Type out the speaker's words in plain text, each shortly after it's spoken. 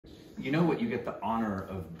You know what you get the honor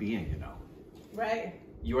of being, you know? Right.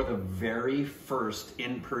 You're the very first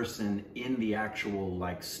in-person in the actual,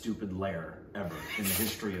 like, stupid lair ever in the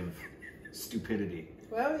history of stupidity.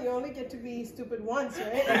 Well, you only get to be stupid once,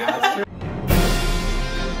 right? Yeah, that's true.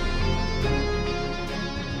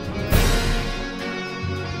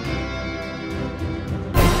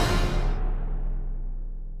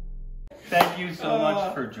 Thank you so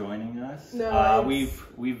much for joining us. No,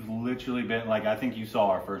 we've literally been, like, I think you saw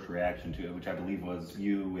our first reaction to it, which I believe was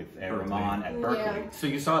you with Ramon at Berkeley. Yeah. So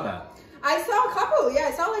you saw that? I saw a couple. Yeah,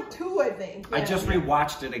 I saw like 2, I think. Yeah. I just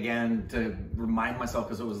rewatched it again to remind myself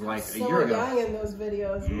because it was like a year ago. So young in those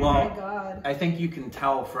videos. Well, oh my God. I think you can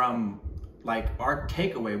tell from like our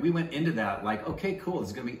takeaway. We went into that like, okay, cool.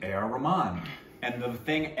 This is gonna be A.R. Rahman, and the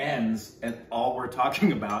thing ends, and all we're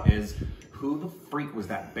talking about is who the freak was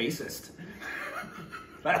that bassist?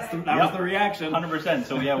 That was the reaction. 100%.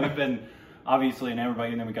 So yeah, we've been obviously, and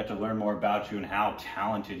everybody, and then we got to learn more about you and how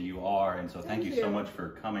talented you are. And so thank you so much for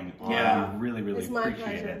coming on. Yeah. We really, really It's my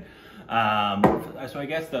appreciate pleasure. it. So I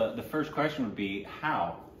guess the first question would be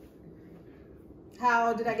how?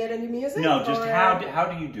 How did I get into music? No, just or... how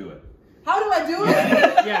do you do it? How do I do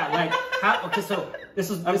it? Yeah, like how? Okay, so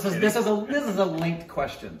this is a linked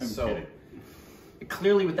question. So kidding.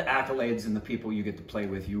 Clearly, with the accolades and the people you get to play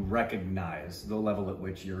with, you recognize the level at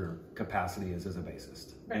which your capacity is as a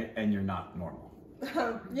bassist, Right. and you're not normal.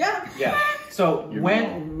 Yeah. Yeah. So You're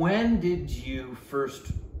when did you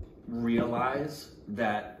first realize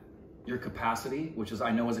that your capacity, which is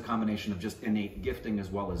I know is a combination of just innate gifting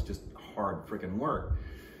as well as just hard freaking work,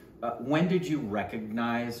 when did you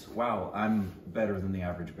recognize, wow, I'm better than the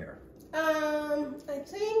average bear? I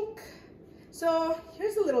think so.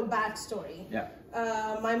 Here's a little backstory. Yeah.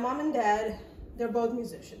 My mom and dad, they're both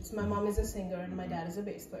musicians. My mom is a singer and my dad is a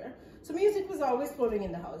bass player. So music was always floating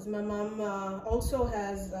in the house. My mom also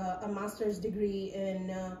has a master's degree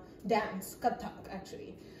in dance, Kathak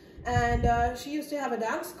actually. And she used to have a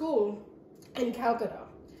dance school in Calcutta.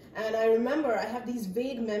 And I remember I have these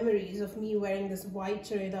vague memories of me wearing this white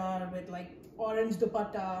churidar with like orange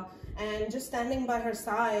dupatta and just standing by her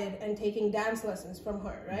side and taking dance lessons from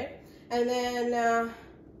her, right? And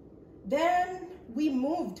then we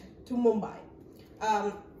moved to Mumbai.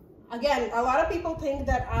 Again, a lot of people think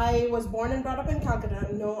that I was born and brought up in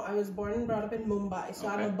Calcutta. No, I was born and brought up in Mumbai. So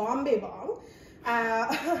I'm a Bombay bong.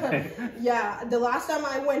 Yeah, the last time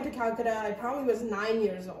I went to Calcutta, I probably was 9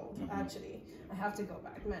 years old, actually. I have to go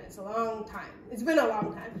back, man, it's a long time. It's been a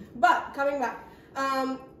long time, but coming back.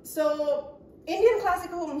 So Indian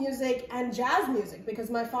classical music and jazz music, because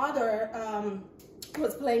my father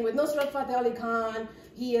was playing with Nusrat Fateh Ali Khan,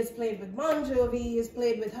 he has played with Bon Jovi, he has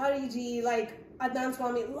played with Hariji, like Adnan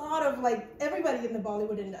Swami, a lot of like everybody in the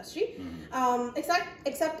Bollywood industry,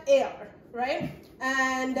 except AR, right?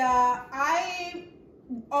 And I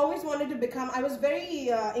always wanted to become, I was very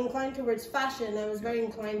inclined towards fashion, I was very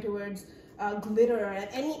inclined towards glitter and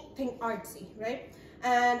anything artsy, right?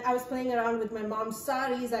 And I was playing around with my mom's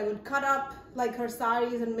saris. I would cut up like her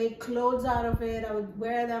saris and make clothes out of it. I would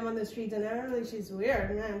wear them on the streets, and they're like, she's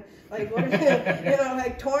weird, man. Like, what is it? You know,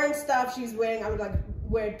 like torn stuff she's wearing. I would like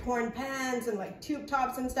wear torn pants and like tube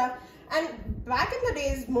tops and stuff. And back in the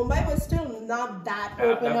days, Mumbai was still not that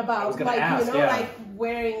open about like, ask, you know, like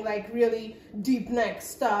wearing like really deep neck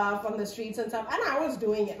stuff on the streets and stuff. And I was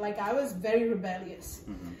doing it. Like, I was very rebellious.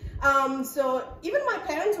 So even my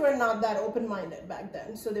parents were not that open-minded back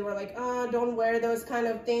then. So they were like, don't wear those kind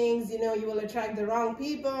of things, you know, you will attract the wrong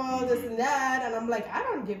people, this and that. And I'm like, I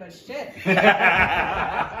don't give a shit.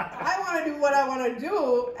 I want to do what I want to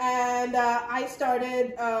do. And I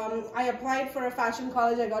started, I applied for a fashion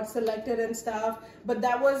college, I got selected and stuff. But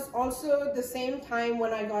that was also the same time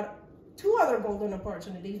when I got 2 other golden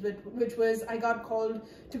opportunities, which was I got called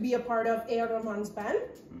to be a part of A.R. Rahman's band.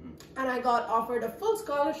 And I got offered a full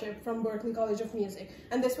scholarship from Berklee College of Music.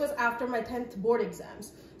 And this was after my 10th board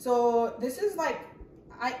exams. So this is like,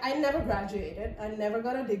 I never graduated. I never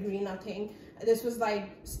got a degree, nothing. This was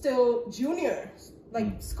like still junior,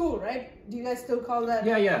 like school, right? Do you guys still call that?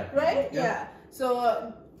 Yeah. Right? Yeah.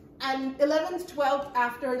 So, and 11th, 12th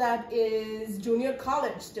after that is junior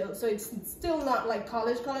college still. So it's still not like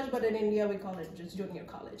college, but in India we call it just junior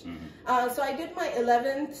college. So I did my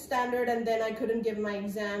 11th standard and then I couldn't give my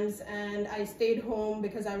exams and I stayed home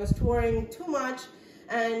because I was touring too much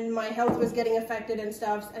and my health was getting affected and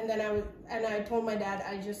stuff. And then I told my dad,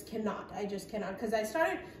 I just cannot. Because I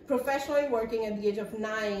started professionally working at the age of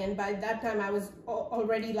 9 and by that time I was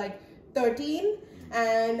already like 13.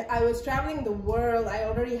 And I was traveling the world. I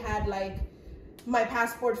already had like my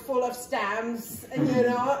passport full of stamps, you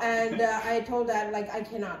know, and I told Dad, like, I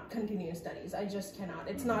cannot continue studies. I just cannot.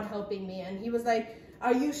 It's not helping me. And he was like,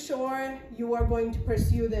 are you sure you are going to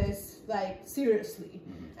pursue this, like, seriously?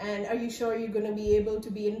 And are you sure you're going to be able to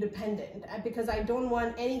be independent? Because I don't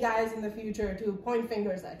want any guys in the future to point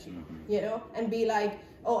fingers at you, you know, and be like,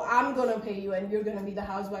 oh, I'm going to pay you and you're going to be the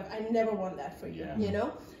housewife. I never want that for you, you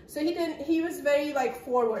know? So he was very, like,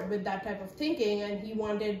 forward with that type of thinking, and he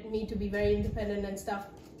wanted me to be very independent and stuff.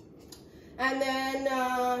 And then,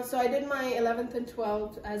 so I did my 11th and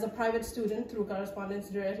 12th as a private student through correspondence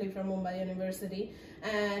directly from Mumbai University.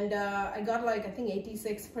 And I got, like, I think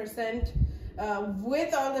 86%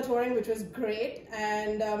 with all the touring, which was great.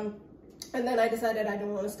 And then I decided I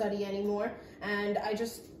don't want to study anymore. And I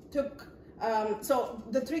just took, so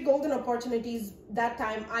the 3 golden opportunities that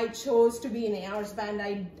time, I chose to be in AR's band.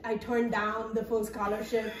 I turned down the full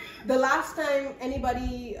scholarship. The last time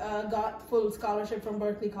anybody got full scholarship from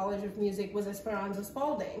Berklee College of Music was Esperanza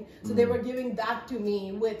Spalding. So they were giving that to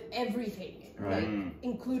me with everything, like,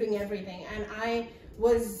 including everything. And I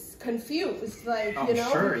was confused, like, you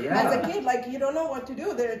know, as a kid, like, you don't know what to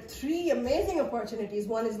do. There are 3 amazing opportunities.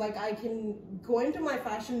 One is, like, I can go into my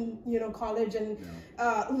fashion, you know, college and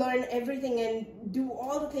learn everything and do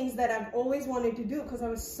all the things that I've always wanted to do, because I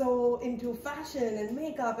was so into fashion and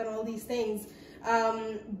makeup and all these things.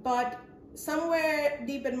 But somewhere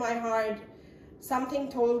deep in my heart, something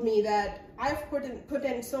told me that I've put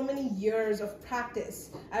in so many years of practice.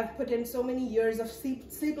 I've put in so many years of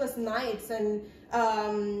sleepless nights and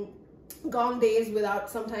gone days without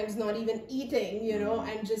sometimes not even eating, you know,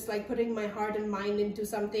 and just, like, putting my heart and mind into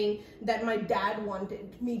something that my dad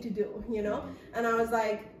wanted me to do, you know. And I was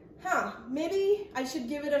like, maybe I should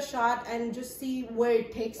give it a shot and just see where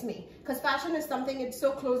it takes me. Because fashion is something, it's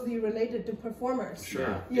so closely related to performers.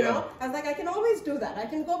 You know? I was like, I can always do that. I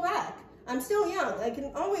can go back. I'm still young. I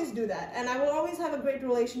can always do that. And I will always have a great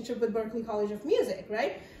relationship with Berklee College of Music,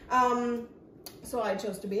 right? So I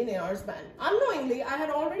chose to be in AR's band. Unknowingly, I had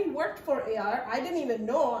already worked for AR. I didn't even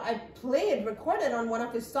know. I recorded on one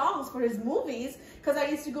of his songs for his movies, because I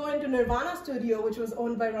used to go into Nirvana studio, which was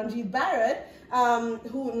owned by Ranjit Barrett,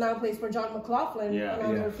 who now plays for John McLaughlin,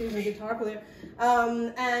 another fusion guitar player.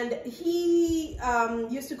 And he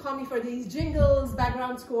used to call me for these jingles,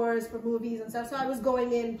 background scores for movies and stuff. So I was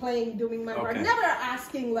going in, playing, doing my part, never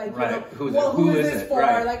asking, like, you know, who is this for?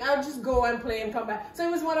 Like, I would just go and play and come back. So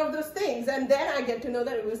it was one of those things. And then I get to know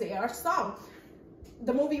that it was AR's song.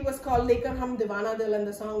 The movie was called Lekar Hum Divana Dil, and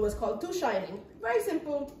the song was called Too Shining. Very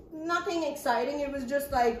simple, nothing exciting. It was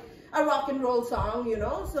just like a rock and roll song, you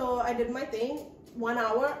know. So I did my thing, 1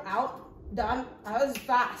 hour, out, done. I was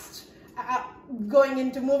fast.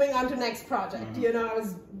 Moving on to next project, you know. I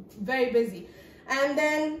was very busy. And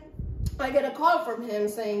then I get a call from him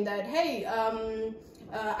saying that, hey,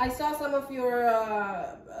 I saw some of your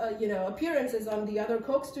you know, appearances on the other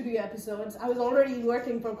Coke Studio episodes. I was already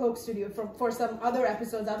working for Coke Studio for some other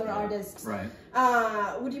episodes, other artists.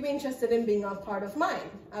 Would you be interested in being a part of mine?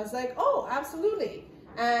 I was like, oh, absolutely.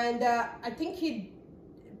 And I think he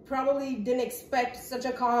probably didn't expect such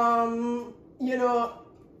a calm, you know,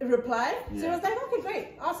 reply. So he was like, okay, great,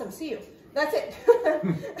 awesome, see you. That's it.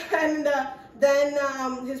 And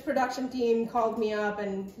then his production team called me up,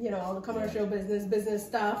 and, you know, all the commercial business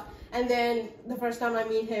stuff. And then the first time I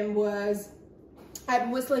meet him was at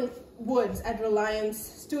Whistling Woods at Reliance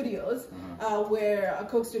Studios, where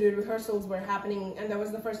Coke Studio rehearsals were happening. And that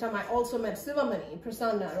was the first time I also met Sivamani,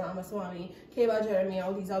 Prasanna Ramaswamy, Keva Jeremy,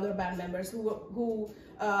 all these other band members who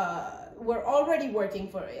were already working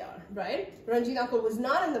for AR, right? Ranjit Uncle was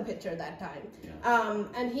not in the picture that time.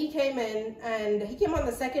 And he came in, and he came on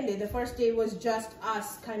the second day. The first day was just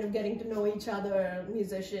us kind of getting to know each other,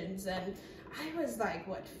 musicians. And I was like,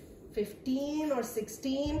 what, 15 or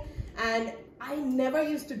 16? And I never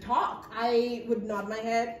used to talk. I would nod my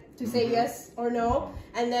head to say yes or no.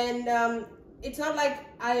 And then it's not like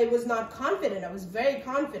I was not confident. I was very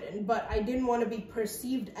confident, but I didn't want to be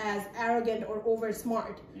perceived as arrogant or over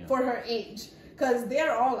smart for her age, because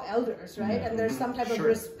they're all elders, right? And there's some type of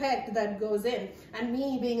respect that goes in. And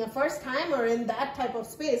me being a first timer in that type of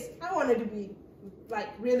space, I wanted to be, like,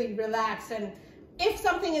 really relaxed. And if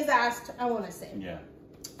something is asked, I want to say.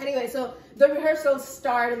 Anyway, so the rehearsals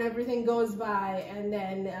start and everything goes by, and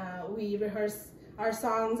then we rehearse our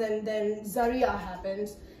songs, and then Zaria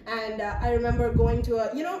happens. And I remember going to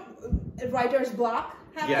a, you know, writer's block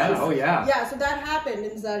happens. Yeah, so that happened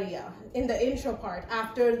in Zaria, in the intro part,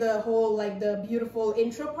 after the whole, like, the beautiful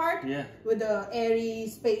intro part, with the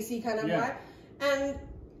airy, spacey kind of vibe. And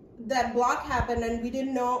that block happened, and we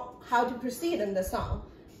didn't know how to proceed in the song.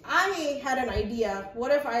 I had an idea.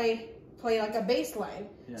 What if I play like a bass line.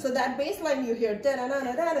 So that bass line you hear,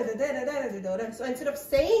 so instead of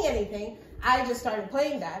saying anything, I just started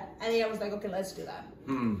playing that, and I was like, okay, let's do that.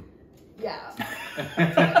 Yeah.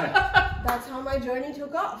 That's how my journey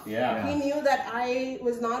took off. Yeah. He knew that I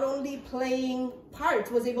was not only playing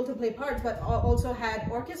parts, was able to play parts, but also had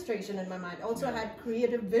orchestration in my mind, also had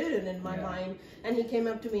creative vision in my mind. And he came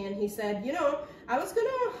up to me and he said, you know, I was going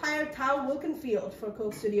to hire Tal Wilkenfield for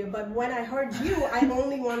Coke Studio, but when I heard you, I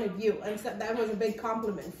only wanted you. And so that was a big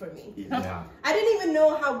compliment for me. Yeah. I didn't even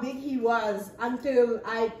know how big he was until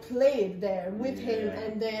I played there with him.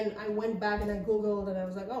 And then I went back and I Googled and I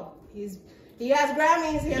was like, oh, he has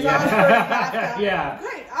Grammys, he has Oscars. Yeah.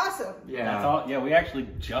 Great, awesome. Yeah. That's all. Yeah, we actually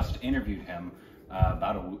just interviewed him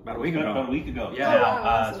about a week ago. Yeah.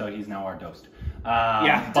 Awesome. So he's now our dosed.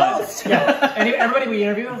 Dosed. And everybody we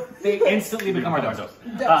interview, they instantly become our dosed.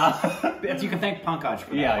 You can thank Pankaj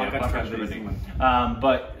for that. Pankaj for everything.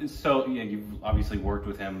 But so you've obviously worked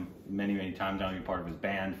with him many times now. You're part of his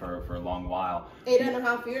band for a long while.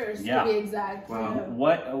 8.5 years to be exact. Wow. Yeah.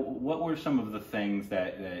 What were some of the things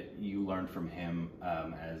that you learned from him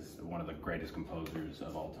as one of the greatest composers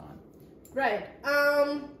of all time? Right.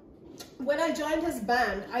 When I joined his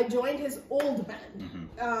band, I joined his old band.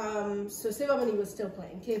 So Sivamani was still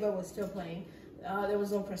playing, Keva was still playing. There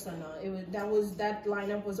was no persona. That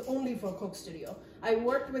lineup was only for Coke Studio. I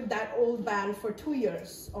worked with that old band for 2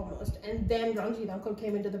 years almost, and then Ranjit Uncle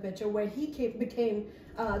came into the picture, where he became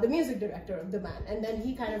the music director of the band, and then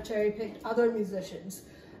he kind of cherry-picked other musicians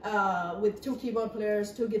with 2 keyboard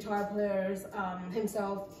players, 2 guitar players,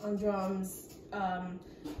 himself on drums.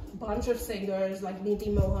 Bunch of singers like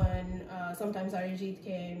Niti Mohan, sometimes Aprajita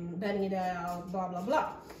came, Benny Dayal, blah blah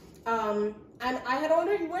blah. And I had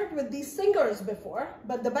already worked with these singers before,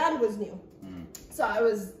 but the band was new. So I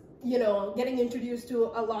was, you know, getting introduced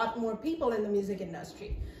to a lot more people in the music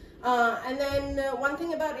industry. And then one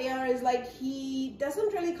thing about AR is like, he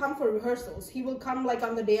doesn't really come for rehearsals. He will come like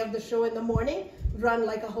on the day of the show in the morning, run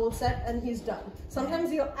like a whole set, and he's done.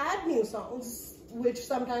 Sometimes he'll add new songs, which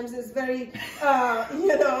sometimes is very,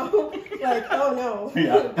 you know, like, oh no.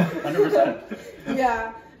 Yeah, 100%.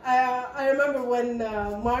 Yeah. I remember when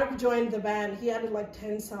Mark joined the band, he added like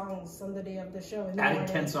 10 songs on the day of the show. Added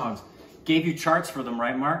 10 songs. Gave you charts for them,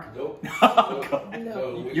 right, Mark? Nope.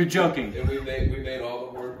 No. You're joking. And we made all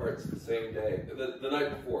the horn parts the same day, the night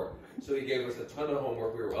before. So he gave us a ton of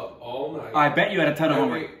homework. We were up all night. I bet you had a ton of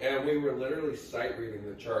homework. And we were literally sight reading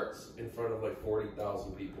the charts in front of like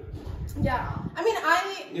 40,000 people. Yeah. I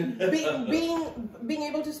mean, being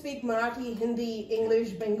able to speak Marathi, Hindi,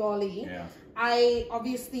 English, Bengali, I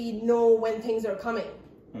obviously know when things are coming.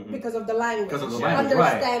 Because of the language,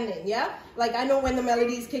 understanding, yeah? Like, I know when the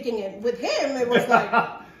melody is kicking in. With him, it was like...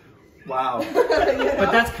 Wow. You know?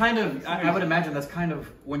 But that's kind of, I would imagine that's kind of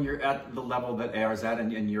when you're at the level that AR's at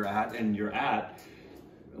and you're at,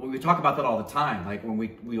 we talk about that all the time. Like when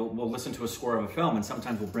we'll listen to a score of a film, and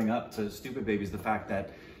sometimes we'll bring up to Stupid Babies the fact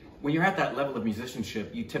that when you're at that level of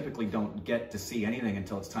musicianship, you typically don't get to see anything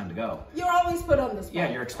until it's time to go. You're always put on the spot.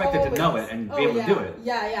 Yeah, you're expected to know it and be able to do it.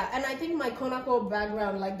 Yeah. And I think my Konako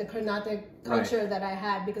background, like the Carnatic culture that I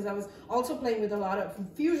had, because I was also playing with a lot of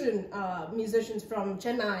fusion musicians from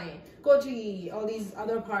Chennai, Kochi, all these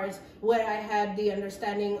other parts, where I had the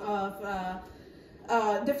understanding of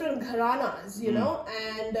different gharanas, you know,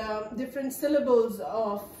 and different syllables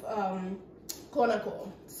of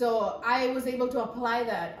Konako. So I was able to apply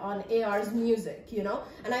that on AR's music, you know,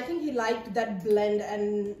 and I think he liked that blend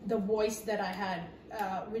and the voice that I had,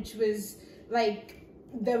 which was like,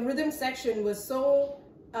 the rhythm section was so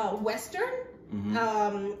Western,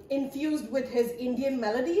 infused with his Indian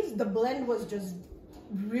melodies. The blend was just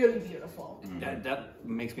really beautiful. That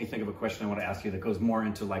makes me think of a question I want to ask you that goes more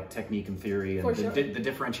into like technique and theory and the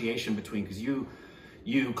differentiation between, because you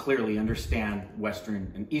clearly understand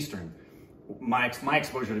Western and Eastern. My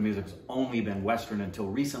exposure to music has only been Western until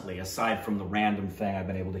recently, aside from the random thing I've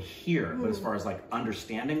been able to hear. But as far as like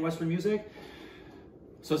understanding Western music,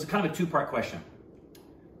 so it's kind of a two-part question.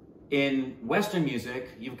 In Western music,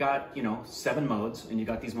 you've got, you know, 7 modes, and you've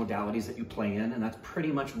got these modalities that you play in, and that's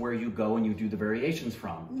pretty much where you go and you do the variations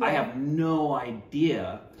from. I have no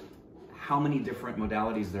idea how many different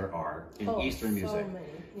modalities there are in Eastern music. So many.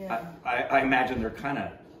 Yeah. I imagine they're kind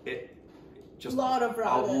of just a lot of ragas,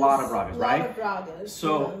 right? A lot of ragas.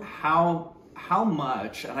 So how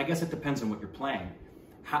much, and I guess it depends on what you're playing,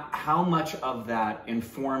 how much of that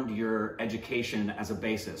informed your education as a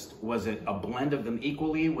bassist? Was it a blend of them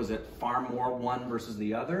equally? Was it far more one versus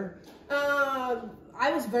the other?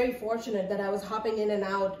 I was very fortunate that I was hopping in and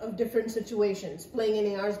out of different situations, playing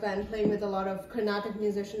in AR's band, playing with a lot of Carnatic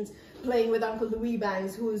musicians, playing with Uncle Louis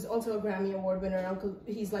Bangs, who is also a Grammy Award winner.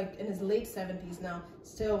 He's like in his late 70s now,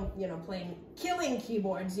 still, you know, playing, killing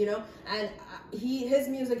keyboards, you know, and his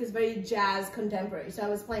music is very jazz contemporary. So I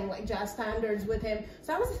was playing like jazz standards with him.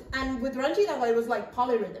 So and with Ranjita, I was like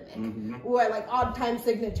polyrhythmic, or like odd time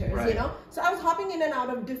signatures, you know. So I was hopping in and out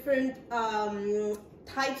of different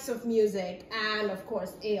types of music, and of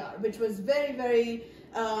course AR, which was very, very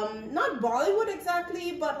not Bollywood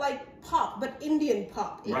exactly, but like pop, but Indian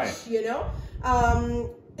pop-ish, you know.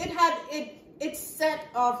 It's set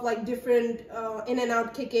of like different in and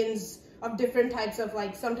out kick-ins of different types of,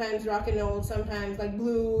 like, sometimes rock and roll, sometimes like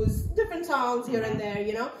blues, different songs here and there,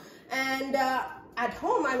 you know. And at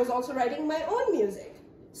home I was also writing my own music.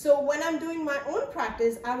 So when I'm doing my own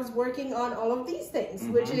practice, I was working on all of these things,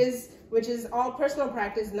 which is all personal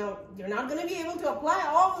practice. Now, you're not going to be able to apply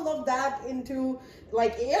all of that into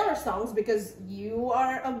like AR songs because you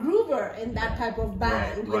are a groover in that type of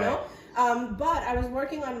band, you know. But I was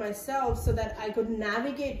working on myself so that I could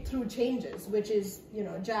navigate through changes, which is, you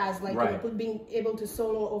know, jazz, like you know, being able to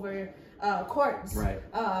solo over chords,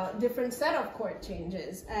 different set of chord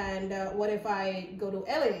changes. And what if I go to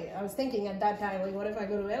LA? I was thinking at that time, like, what if I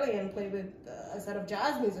go to LA and play with a set of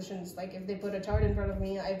jazz musicians? Like, if they put a chart in front of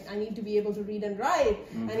me, I need to be able to read and write.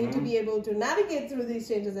 I need to be able to navigate through these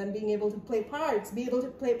changes and being able to play parts,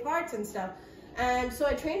 and stuff. And so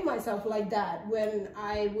I trained myself like that. When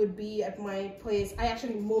I would be at my place, I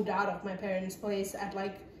actually moved out of my parents' place at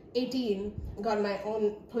like 18, got my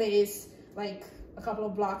own place, like a couple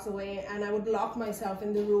of blocks away, and I would lock myself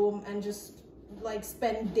in the room and just like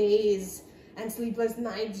spend days and sleepless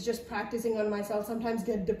nights just practicing on myself. Sometimes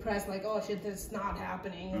get depressed, like, oh shit, this is not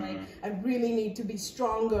happening. Like, I really need to be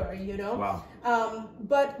stronger, you know.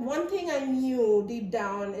 But one thing I knew deep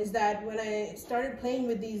down is that when I started playing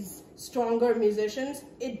with these stronger musicians,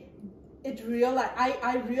 I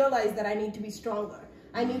realized that I need to be stronger.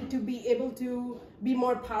 I need to be able to be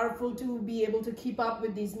more powerful, to be able to keep up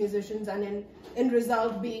with these musicians, and in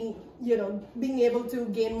result being, you know, being able to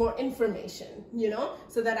gain more information, you know,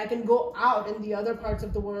 so that I can go out in the other parts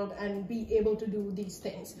of the world and be able to do these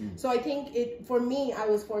things. So I think for me, I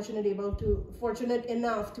was fortunate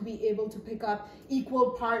enough to be able to pick up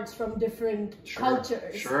equal parts from different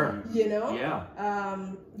cultures, you know.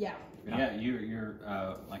 You're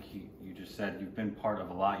like you just said, you've been part of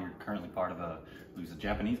a lot. You're currently part of a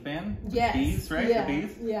Japanese band? Yes. Bees, right? Yeah. The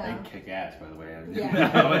Bees? Yeah. They kick ass, by the way.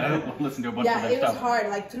 Yeah. I listened to a bunch of their stuff. Yeah, it was hard.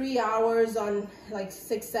 Like 3 hours on like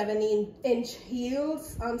 6-7-inch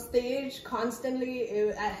heels on stage constantly.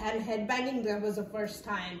 And headbanging, that was the first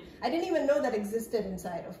time. I didn't even know that existed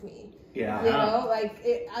inside of me. Yeah. You know, like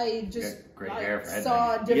I just great hair for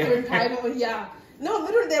saw headbanging. different type of, No,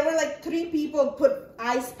 literally, there were like 3 people put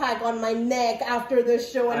ice pack on my neck after the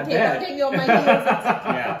show and taking off my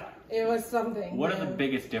heels. It was something. What are the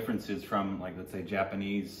biggest differences from, like, let's say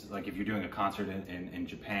Japanese, like if you're doing a concert in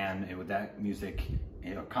Japan, with that music,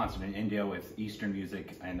 you know, concert in India with Eastern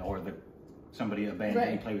music, or a band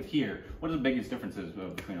that you play with here? What are the biggest differences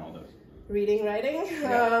between all those? Reading, writing.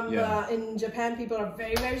 In Japan, people are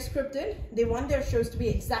very, very scripted. They want their shows to be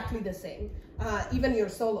exactly the same. Even your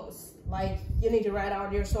solos. Like, you need to write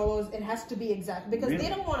out your solos. It has to be exact, because they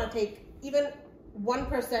don't want to take even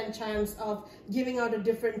 1% chance of giving out a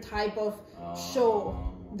different type of show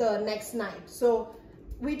the next night. So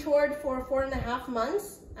we toured for 4.5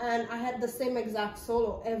 months, and I had the same exact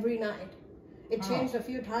solo every night. It changed a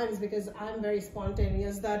few times because I'm very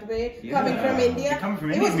spontaneous that way. Coming from India,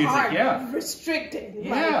 it was hard, restricted.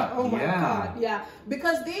 Like, oh my God,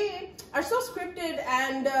 because they are so scripted,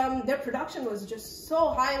 and their production was just so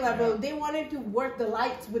high level. They wanted to work the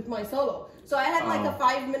lights with my solo. So I had like a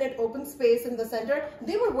 5-minute open space in the center.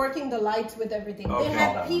 They were working the lights with everything. They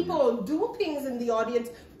had people do things in the audience,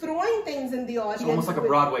 throwing things in the audience. It's almost like a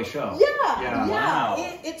Broadway show. Wow.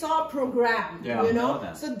 It's all programmed, you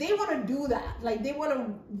know? So they want to do that. Like, they want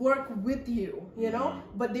to work with you, you know?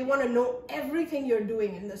 But they want to know everything you're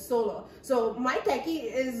doing in the solo. So my techie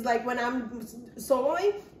is like, when I'm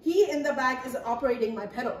soloing, he in the back is operating my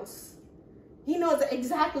pedals. He knows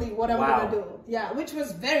exactly what I'm going to do. Yeah, which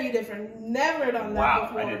was very different. Never done that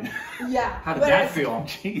before. I didn't. How did that feel?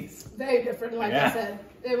 Jeez. Very different, like I said.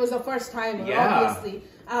 It was the first time, obviously.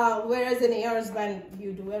 Whereas in AR's band,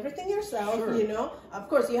 you do everything yourself, you know. Of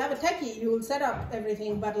course, you have a techie, you will set up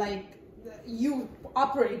everything, but like, you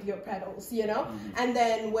operate your pedals, you know. And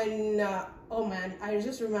then when, oh man, I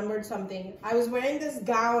just remembered something. I was wearing this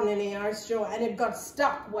gown in AR's show, and it got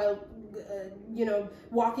stuck while you know,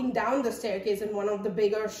 walking down the staircase in one of the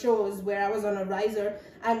bigger shows where I was on a riser,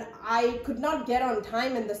 and I could not get on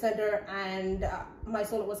time in the center, and my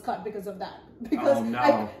solo was cut because of that. Because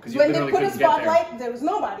when they put a spotlight, there was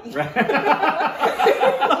nobody. Right.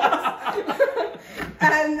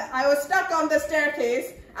 And I was stuck on the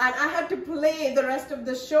staircase, and I had to play the rest of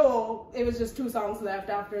the show. It was just 2 songs left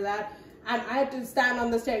after that. And I had to stand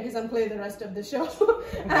on the staircase and play the rest of the show.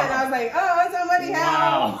 And I was like, oh, somebody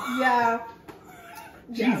help. Wow. Yeah.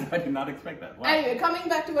 Jeez, I did not expect that. Wow. Anyway, coming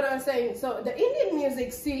back to what I was saying, so the Indian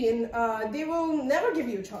music scene, they will never give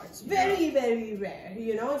you charts. Very, very rare,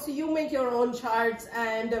 you know. So you make your own charts,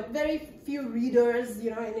 and very few readers,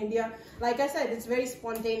 you know, in India. Like I said, it's very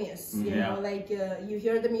spontaneous, you know, like you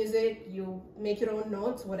hear the music, you make your own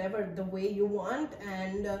notes, whatever the way you want,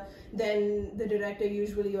 and then the director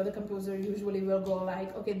usually, or the composer usually will go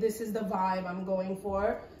like, okay, this is the vibe I'm going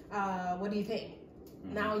for. What do you think?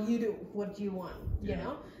 Now you do what you want, you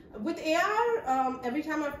know. With AR, every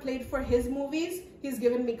time I've played for his movies, he's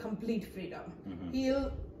given me complete freedom.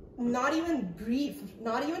 He'll not even brief,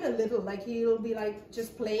 not even a little, like he'll be like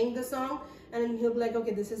just playing the song, and he'll be like,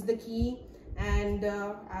 okay, this is the key, and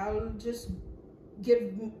I'll just give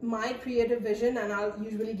my creative vision, and I'll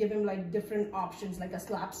usually give him like different options, like a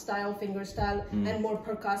slap style, finger style, and more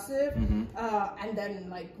percussive, and then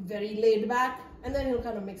like very laid back, and then he'll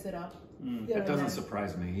kind of mix it up. That doesn't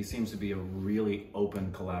surprise me. He seems to be a really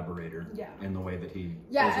open collaborator in the way that he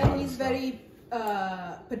goes about and he's very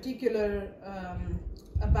particular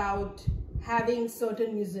about having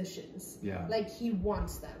certain musicians. Like he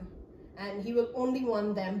wants them, and he will only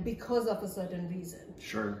want them because of a certain reason.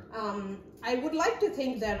 Sure. I would like to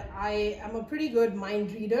think that I am a pretty good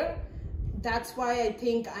mind reader. That's why I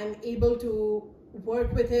think I'm able to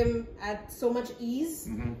work with him at so much ease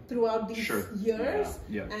throughout these years,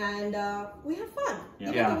 and we have fun.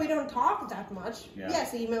 Even though we don't talk that much.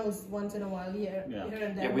 Yes, emails once in a while here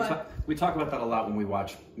and there. We talk about that a lot when we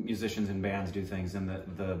watch musicians and bands do things, and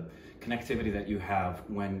the connectivity that you have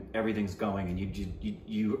when everything's going, and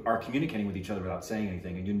you are communicating with each other without saying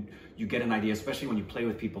anything, and you get an idea, especially when you play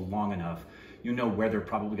with people long enough. You know where they're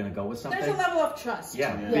probably going to go with something. There's a level of trust.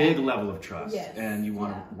 Big level of trust, and you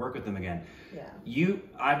want to work with them again.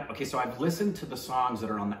 Okay, so I've listened to the songs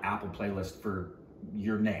that are on the Apple playlist for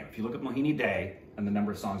your name. If you look at Mohini Day and the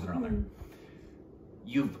number of songs that are on there,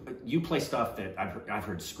 you play stuff that I've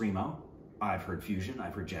heard screamo, I've heard fusion,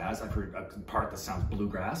 I've heard jazz, I've heard a part that sounds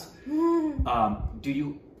bluegrass. You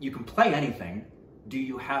can play anything. Do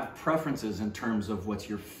you have preferences in terms of what's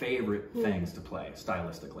your favorite things to play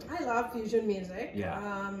stylistically? I love fusion music.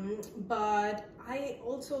 But I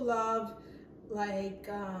also love like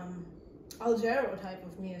Algero type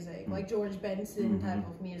of music, like George Benson type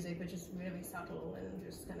of music, which is really subtle and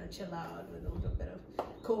just kind of chill out with a little bit of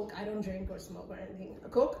Coke. I don't drink or smoke or anything.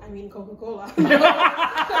 Coke? I mean Coca-Cola. that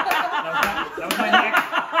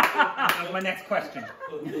was my next question.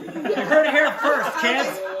 You heard it here first,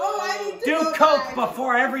 kids. Do Coke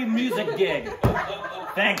before every music gig.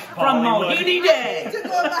 Thanks, from Mohini Day. The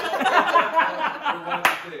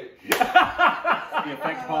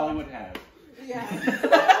effect Bollywood has.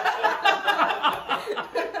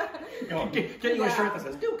 Get you a shirt that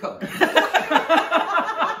says "Do Coke." And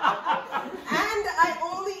I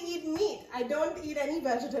only eat meat. I don't eat any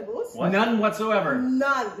vegetables. What? None whatsoever.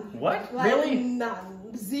 None. What? Like, really?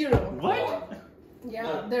 None. Zero. What?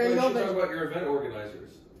 Yeah, there are no vegetables. Talk about your event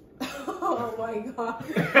organizers. Oh my god.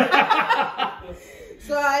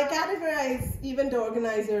 So I categorize event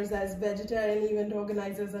organizers as vegetarian event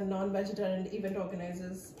organizers and non-vegetarian event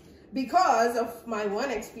organizers. Because of my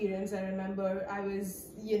one experience, I remember I was,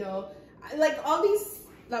 you know, like all these,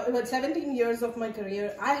 about 17 years of my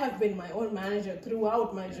career, I have been my own manager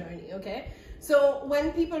throughout my journey, okay? So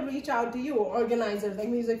when people reach out to you, organizers, like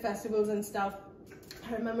music festivals and stuff,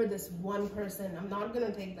 I remember this one person, I'm not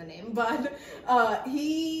gonna take the name, but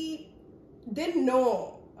he didn't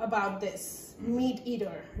know about this meat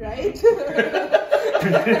eater, right?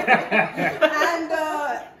 And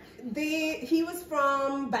he was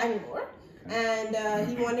from Bangalore, and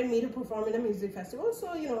he wanted me to perform in a music festival,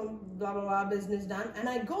 so, you know, blah blah blah, business done. And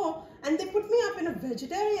I go, and they put me up in a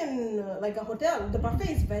vegetarian, like a hotel. The buffet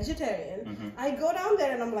is vegetarian. I go down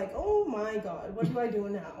there and I'm like, oh my god, what do I do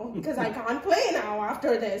now? Because I can't play now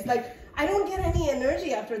after this. Like, I don't get any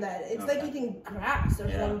energy after that. It's like eating grass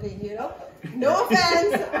or something, you know? No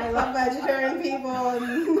offense, I love vegetarian people.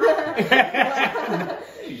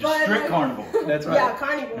 But, strict carnivore. That's right. Yeah,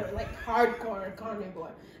 carnivore, like hardcore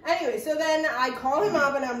carnivore. Anyway, so then I call him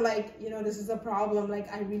up and I'm like, you know, this is a problem.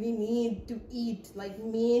 Like, I really need to eat like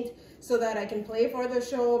meat so that I can play for the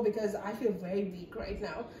show because I feel very weak right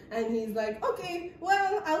now. And he's like, okay,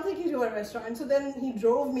 well, I'll take you to a restaurant. So then he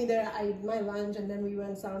drove me there. I ate my lunch and then we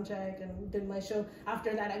went sound check and did my show.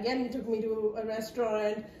 After that, again, he took me to a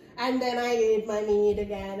restaurant. And then I ate my meat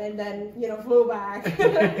again and then, you know, flew back.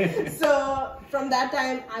 So from that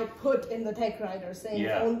time, I put in the tech writer saying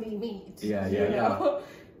only meat.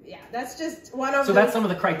 Yeah, that's just one of So that's some of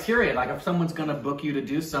the criteria. Like if someone's going to book you to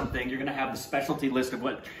do something, you're going to have the specialty list of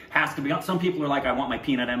what has to be on. Some people are like, I want my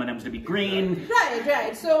peanut M&Ms to be green.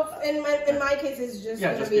 Right. So in my case, it's just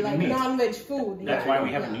going to be like non-veg food. That's why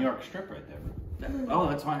we have a New York strip right there. Oh,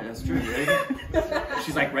 that's why. That's true. Really?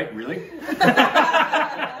 She's like, right? Really?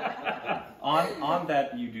 on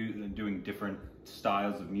that, doing different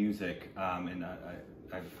styles of music, and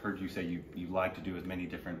I've heard you say you like to do as many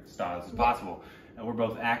different styles as possible. And we're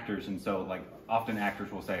both actors, and so like often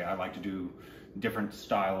actors will say, I like to do different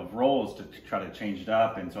style of roles to try to change it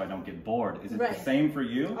up, and so I don't get bored. Is it the same for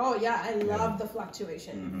you? Oh yeah, I love the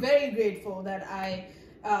fluctuation. Very grateful that I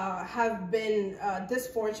have been this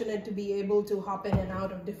fortunate to be able to hop in and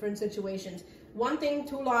out of different situations. One thing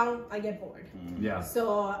too long, I get bored. Yeah.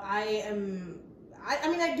 So I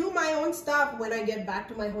mean, I do my own stuff when I get back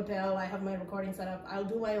to my hotel. I have my recording set up. I'll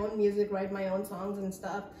do my own music, write my own songs and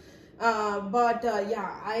stuff. Yeah,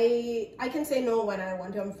 I can say no when I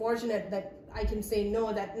want to. I'm fortunate that I can say no,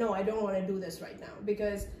 I don't want to do this right now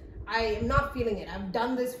because I am not feeling it. I've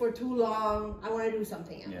done this for too long. I want to do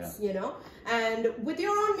something else, you know? And with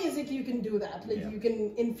your own music, you can do that. Like you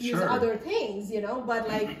can infuse other things, you know? But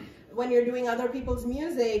like when you're doing other people's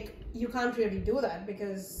music, you can't really do that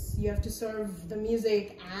because you have to serve the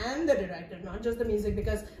music and the director, not just the music,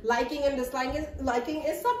 because liking and disliking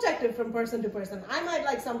is subjective from person to person. I might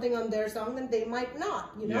like something on their song and they might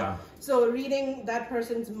not, you know? Yeah. So reading that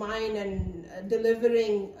person's mind and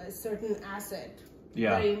delivering a certain asset,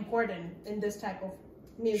 very important in this type of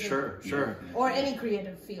music. Sure. Or any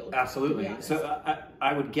creative field. Absolutely. So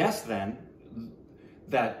I would guess then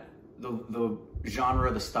that the genre,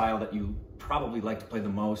 the style that you probably like to play the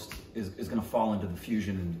most is going to fall into the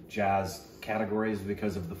fusion and jazz categories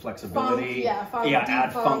because of the flexibility.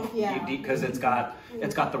 Add funk, because it's got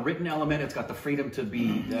the written element, it's got the freedom to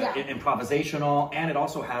be improvisational, and it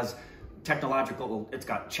also has technological. It's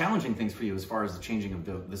got challenging things for you as far as the changing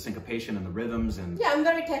of the syncopation and the rhythms and. Yeah, I'm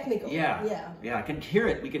very technical. Yeah. I can hear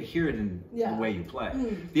it. We can hear it in the way you play.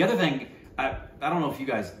 The other thing, I don't know if you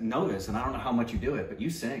guys know this, and I don't know how much you do it, but you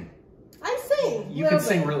sing. I sing. You can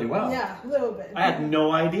sing really well. Yeah, a little bit. I had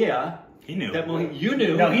no idea. He knew. You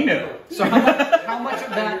knew. No, he knew. So how much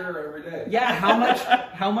of that? Every day. Yeah.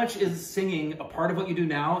 How much is singing a part of what you do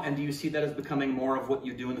now, and do you see that as becoming more of what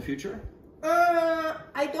you do in the future?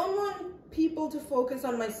 I don't want people to focus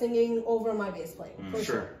on my singing over my bass playing. For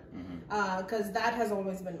sure. Because that has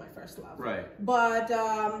always been my first love. Right. But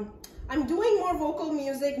I'm doing more vocal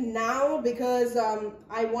music now because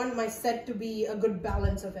I want my set to be a good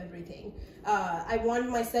balance of everything. I want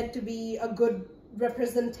my set to be a good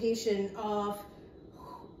representation of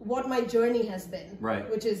what my journey has been. Right.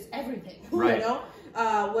 Which is everything. Right. You know?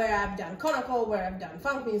 Where I've done conical, where I've done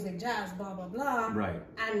funk music, jazz, blah, blah, blah. Right.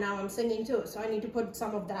 And now I'm singing too. So I need to put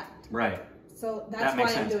some of that. Right. So that's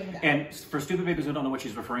why I'm doing that. And for stupid babies who don't know what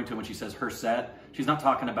she's referring to when she says her set, she's not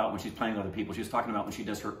talking about when she's playing with other people. She's talking about when she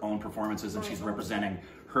does her own performances and she's representing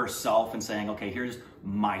herself and saying, okay, here's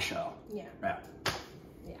my show. Yeah.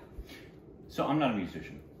 So I'm not a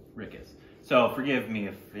musician. Rick is. So forgive me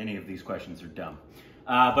if any of these questions are dumb.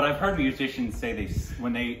 But I've heard musicians say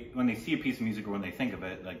when they see a piece of music or when they think of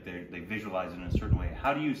it, like they visualize it in a certain way.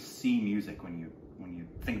 How do you see music when you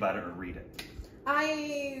think about it or read it?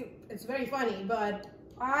 It's very funny, but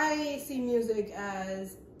I see music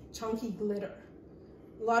as chunky glitter.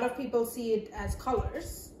 A lot of people see it as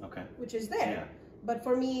colors, which is there. Yeah. But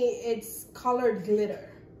for me, it's colored glitter.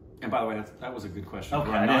 And by the way, that was a good question.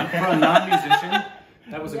 Okay. For a non-musician,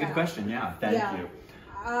 that was a good question, Thank you.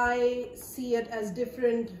 I see it as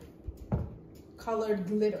different colored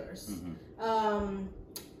glitters. I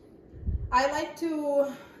like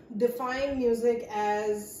to define music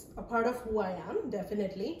as a part of who I am,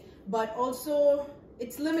 definitely, but also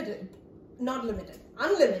it's limited, not limited,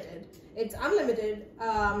 unlimited. It's unlimited.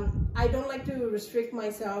 I don't like to restrict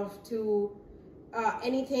myself to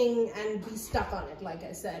anything and be stuck on it, like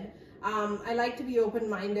I said. I like to be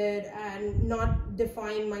open-minded and not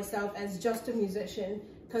define myself as just a musician,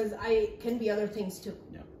 because I can be other things too.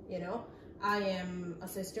 Yeah. You know, I am a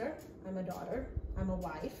sister, I'm a daughter, I'm a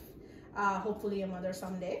wife, hopefully a mother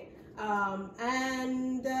someday,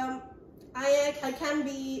 and I can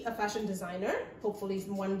be a fashion designer. Hopefully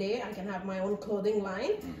one day I can have my own clothing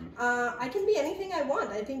line. I can be anything I want.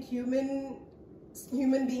 I think human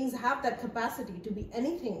beings have that capacity to be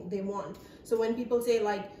anything they want. So when people say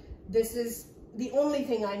like, this is the only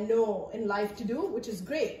thing I know in life to do, which is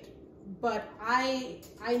great, but I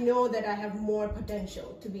know that I have more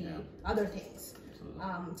potential to be other things.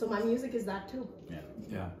 So my music is that too.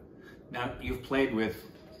 Yeah. Now you've played with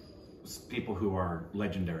people who are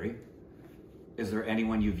legendary. Is there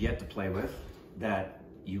anyone you've yet to play with that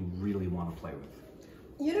you really want to play with?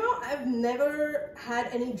 You know, I've never had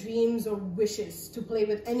any dreams or wishes to play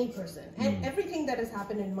with any person. And everything that has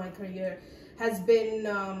happened in my career has been,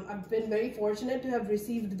 I've been very fortunate to have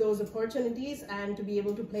received those opportunities and to be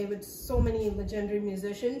able to play with so many legendary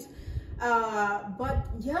musicians. But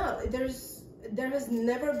yeah, there has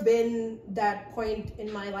never been that point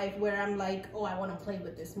in my life where I'm like, oh, I want to play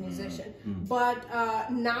with this musician. But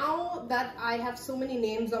now that I have so many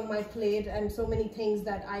names on my plate and so many things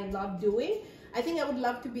that I love doing, I think I would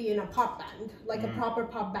love to be in a pop band, like a proper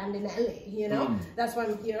pop band in LA, you know? That's why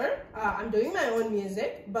I'm here. I'm doing my own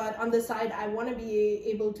music, but on the side, I want to be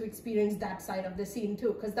able to experience that side of the scene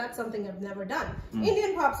too, because that's something I've never done.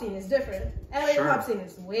 Indian pop scene is different. LA pop scene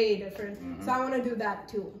is way different. So I want to do that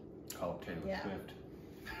too. Call Taylor Swift.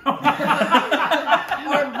 Or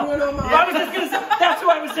Bruno Mars. I was just gonna say, that's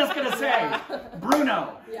what I was just gonna say.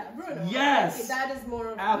 Bruno. Yeah, Bruno. Yes. That is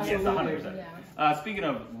more of Absolutely. Yes, 100%. Speaking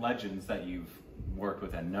of legends that you've worked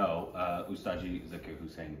with and know, Ustaji Zakir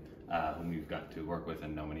Hussain, whom we've got to work with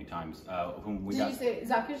and know many times, whom we Did you say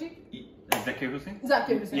Zakirji? Zakir Hussain?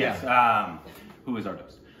 Zakir Hussain. Yes. Who is our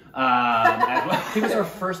host? He was our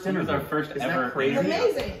first interview. He was our first Isn't ever. that crazy?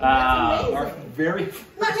 Amazing. That's Our amazing. very I first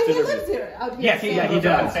mean, he interview. lives here, out here. Yes, so- he does.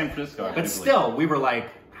 does. San Francisco. Yeah. But still, we were like,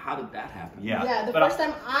 how did that happen? Yeah. The first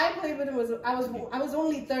time I played with him was I was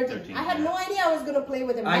only 13. I had no idea I was gonna play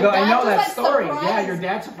with him. I My dad know was, that like, story. surprised. Yeah, your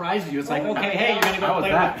dad surprised you. It's like, Oh okay, my hey, you're God. gonna go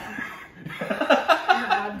play with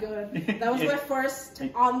Not good. That was my first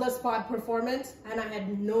on the spot performance, and I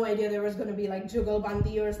had no idea there was gonna be like Jugal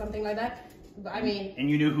Bandi or something like that. I mean, and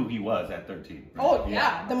you knew who he was at 13. Right? oh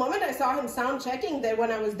yeah. The moment I saw him sound checking there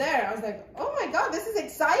when I was there, I was like, oh my god, this is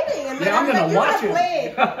exciting. And then Yeah, I'm I was gonna like, you're watch gonna it.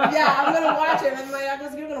 play. Yeah, I'm gonna watch it. And my dad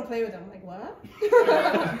goes, you're gonna play with him. I'm like, what?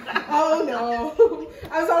 Oh no.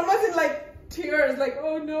 I was almost in like tears, like,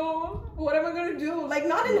 oh no, what am I gonna do? Like,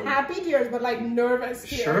 not in happy tears, but like nervous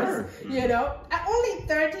tears. Sure. You know, at only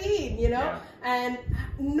 13, you know, Yeah. and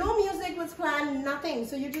no music was planned, nothing.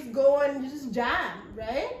 So you just go and you just jam,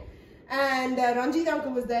 right? And Ranjit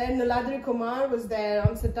uncle was there, Naladri Kumar was there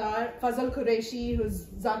on sitar, Fazal Qureshi, who's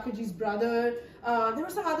Zakirji's brother. There were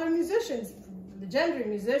some other musicians, legendary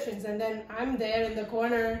musicians, and then I'm there in the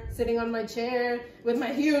corner, sitting on my chair with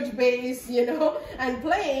my huge bass, you know, and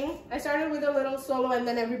playing. I started with a little solo, and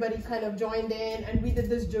then everybody kind of joined in, and we did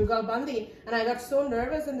this Jugal Bandi, and I got so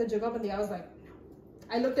nervous in the Jugal Bandi, I was like, no.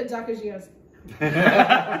 I looked at Zakirji, I was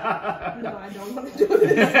no, I don't want to do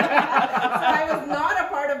this. So I was not a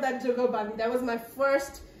part of that Jugal Bandi. That was my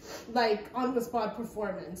first like on the spot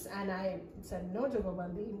performance, and I said no Jugal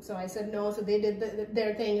Bandi. So I said no. So they did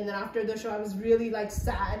their thing, and then after the show, I was really like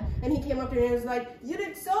sad. And he came up to me and was like, "You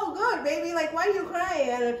did so good, baby. Like, why are you crying?"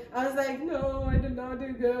 And I was like, "No, I did not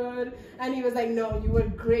do good." And he was like, "No, you were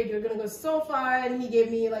great. You're gonna go so far." And he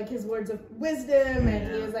gave me like his words of wisdom,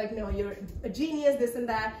 and he was like, "No, you're a genius, this and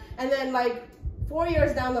that." And then like 4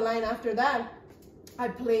 years down the line after that, I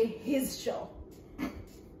play his show.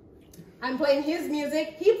 I'm playing his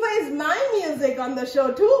music. He plays my music on the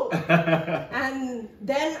show too. And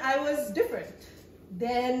then I was different.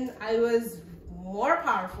 Then I was more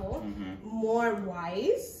powerful, more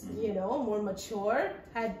wise, you know, more mature,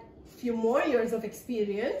 had a few more years of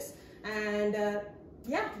experience. And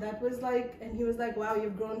yeah, that was like, and he was like, wow,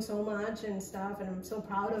 you've grown so much and stuff, and I'm so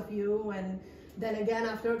proud of you. And then again,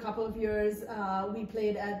 after a couple of years, we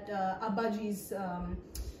played at Abbaji's.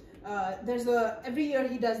 Every year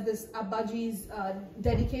he does this Abbaji's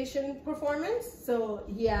dedication performance. So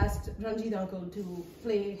he asked Ranjit uncle to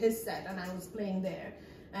play his set, and I was playing there.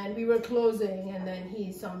 And we were closing, and then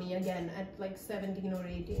he saw me again at like 17 or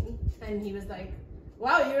 18, and he was like,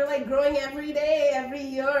 wow, you're like growing every day, every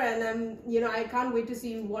year, and I'm, you know, I can't wait to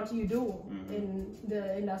see what you do in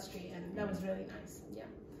the industry. And that was really nice.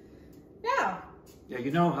 Yeah. Yeah,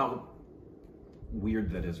 you know how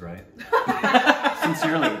weird that is, right?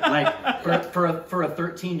 Sincerely. Like for a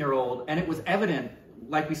 13-year-old, and it was evident,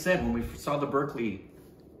 like we said when we saw the Berkeley.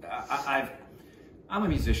 I'm a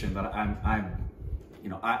musician, but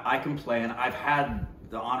I can play, and I've had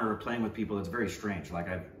the honor of playing with people. It's very strange. Like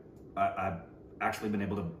I've actually been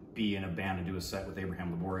able to be in a band and do a set with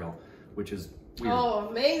Abraham Laboriel, which is weird. Oh,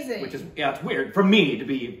 amazing! Which is it's weird for me to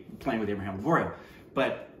be playing with Abraham Laboriel,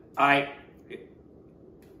 but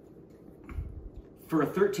for a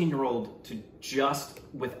 13-year-old to just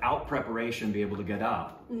without preparation be able to get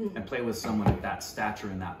up and play with someone at that stature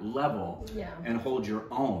and that level and hold your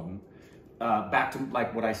own, back to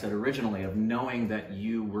like what I said originally of knowing that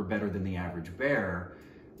you were better than the average bear.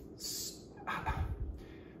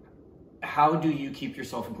 How do you keep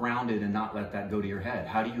yourself grounded and not let that go to your head?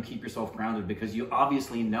 How do you keep yourself grounded? Because you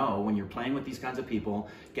obviously know when you're playing with these kinds of people,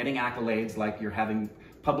 getting accolades like you're having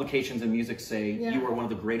publications and music say you are one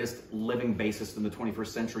of the greatest living bassists in the 21st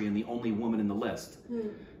century and the only woman in the list.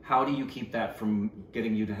 How do you keep that from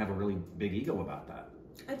getting you to have a really big ego about that?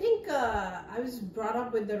 I think I was brought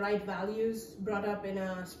up with the right values, brought up in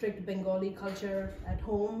a strict Bengali culture at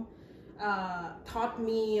home, taught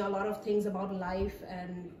me a lot of things about life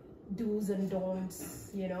and do's and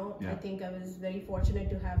don'ts, you know. I think I was very fortunate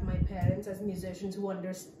to have my parents as musicians who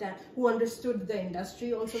understood the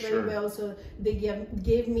industry also very well, so they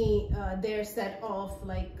gave me their set of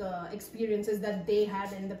like experiences that they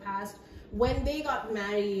had in the past. When they got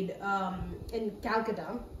married in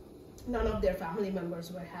Calcutta, none of their family members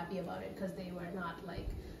were happy about it because they were not like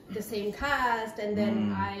the same caste, and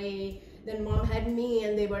then then mom had me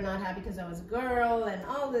and they were not happy because I was a girl, and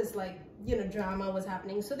all this like, you know, drama was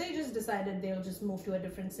happening. So they just decided they'll just move to a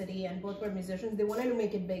different city, and both were musicians. They wanted to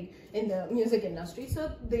make it big in the music industry,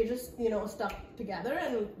 so they just, you know, stuck together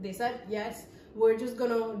and they said, yes, we're just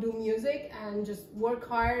gonna do music and just work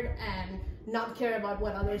hard and not care about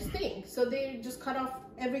what others think. So they just cut off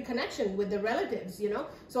every connection with the relatives, you know.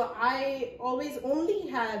 So I always only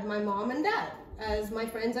had my mom and dad as my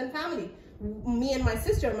friends and family. Me and my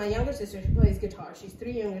sister, my younger sister, she plays guitar. She's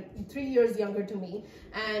 3 years younger to me,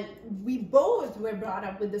 and we both were brought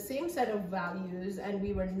up with the same set of values, and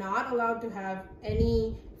we were not allowed to have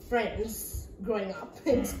any friends growing up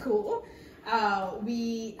in school.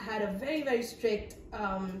 We had a very, very strict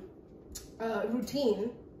routine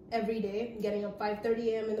every day, getting up 5:30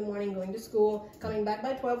 a.m. in the morning, going to school, coming back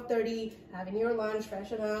by 12:30, having your lunch,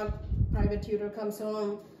 freshen up, private tutor comes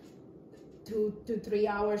home, 2 to 3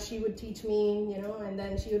 hours she would teach me, you know, and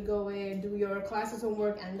then she would go away, do your classes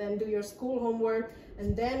homework, and then do your school homework,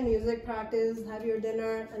 and then music practice, have your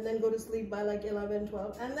dinner, and then go to sleep by like 11,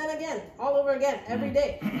 12, and then again, all over again, every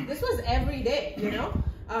day. This was every day, you know.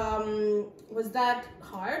 Was that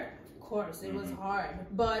hard? Of course, it was hard,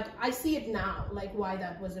 but I see it now, like why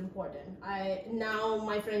that was important. Now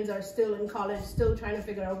my friends are still in college, still trying to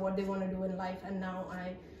figure out what they want to do in life, and now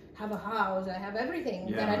I have a house, I have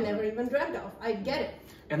everything that I never even dreamt of. I get it.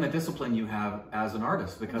 And the discipline you have as an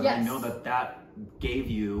artist, because I know that gave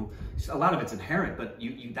you, a lot of it's inherent, but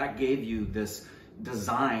that gave you this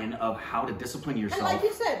design of how to discipline yourself. And like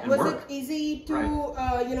you said, was it easy to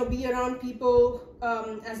you know, be around people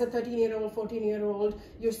as a 13-year-old, 14-year-old?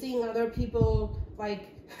 You're seeing other people like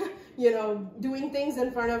you know, doing things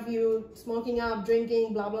in front of you, smoking up,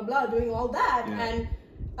 drinking, blah blah blah, doing all that, and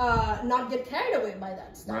not get carried away by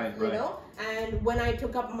that stuff, you know. And when I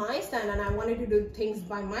took up my stand and I wanted to do things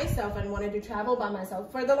by myself and wanted to travel by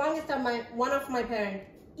myself, for the longest time, one of my parents,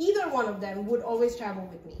 either one of them, would always travel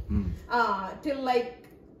with me till like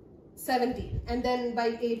 17, and then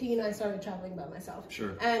by 18 I started traveling by myself.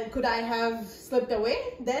 And could I have slipped away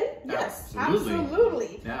then? Yes,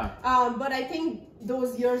 absolutely. But I think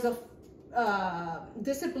those years of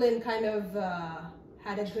discipline kind of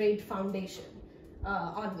had a great foundation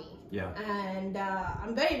on me, and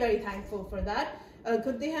I'm very, very thankful for that.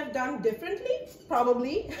 Could they have done differently?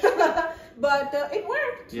 Probably, but it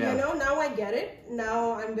worked. You know, now I get it.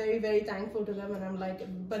 Now I'm very, very thankful to them, and I'm like,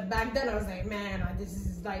 but back then I was like, man, this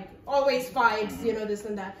is like always fights, you know, this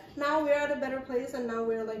and that. Now we're at a better place, and now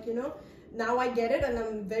we're like, you know, now I get it, and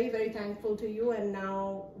I'm very, very thankful to you. And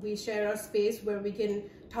now we share a space where we can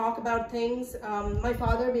talk about things. My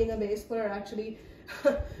father, being a bass player, actually,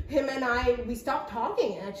 him and we stopped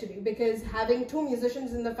talking actually, because having 2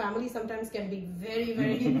 musicians in the family sometimes can be very,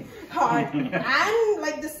 very hard, and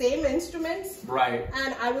like the same instruments,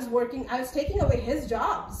 and I was taking away his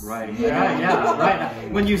jobs,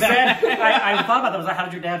 When you said, I thought about that, I was like, how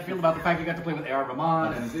did your dad feel about the fact you got to play with A.R.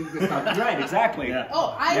 Rahman and this stuff?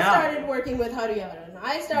 I started working with Hariharan.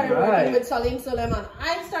 I started working with Salim Suleiman.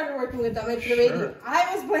 I started working with Amit Trivedi.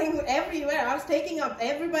 I was playing everywhere. I was taking up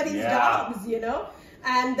everybody's jobs, you know.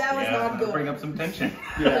 And that was not good. Bring up some tension.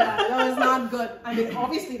 Yeah, that was not good. I mean,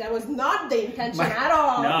 obviously, that was not the intention at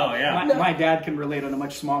all. No, My dad can relate on a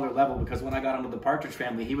much smaller level because when I got into the Partridge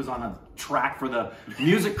Family, he was on a track for the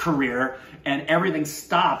music career, and everything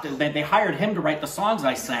stopped. And they hired him to write the songs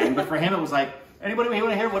I sang, but for him, it was like, anybody want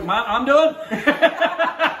to hear what I'm doing?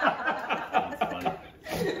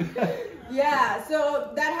 Yeah, so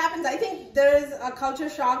that happens. I think there's a culture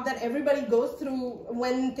shock that everybody goes through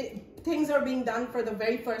when things are being done for the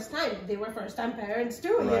very first time. They were first-time parents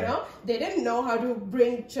too, you know. They didn't know how to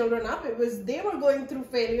bring children up. They were going through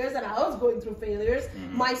failures, and I was going through failures.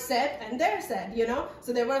 My set and their set, you know.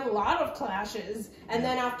 So there were a lot of clashes. And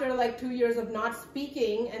then after like 2 years of not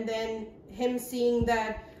speaking, and then him seeing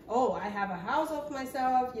that, oh, I have a house of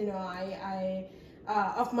myself, you know,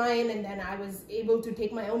 of mine, and then I was able to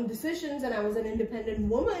take my own decisions, and I was an independent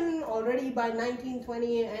woman already by 19,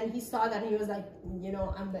 20, and he saw that, and he was like, you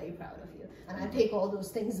know, I'm very proud of you, and I take all those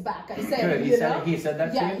things back. I said, Good. He said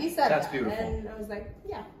that to you? Yeah, he said that's that. beautiful. And I was like,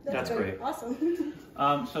 yeah, that's great. Awesome.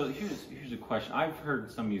 So here's a question. I've heard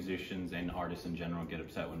some musicians and artists in general get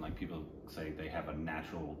upset when like people say they have a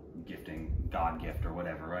natural gifting, God gift or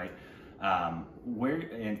whatever, right?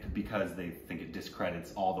 Because they think it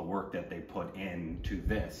discredits all the work that they put into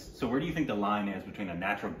this. So where do you think the line is between a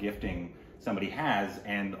natural gifting somebody has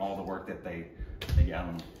and all the work that they get? I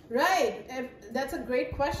don't know. Right, that's a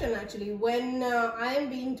great question actually. When I am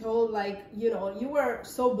being told like, you know, you were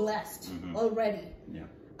so blessed already. Yeah.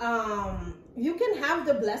 You can have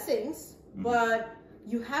the blessings, but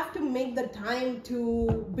you have to make the time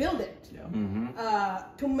to build it,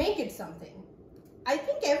 to make it something. I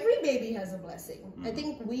think every baby has a blessing. I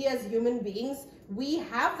think we as human beings, we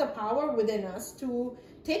have the power within us to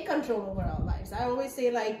take control over our lives. I always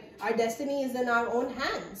say like our destiny is in our own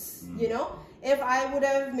hands, you know. If I would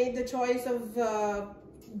have made the choice of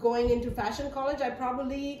going into fashion college, I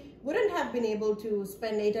probably wouldn't have been able to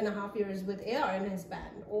spend 8.5 years with AR in his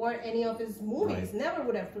band or any of his movies. Never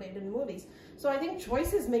would have played in movies. So I think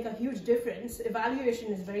choices make a huge difference.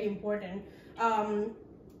 Evaluation is very important.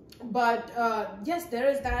 But yes, there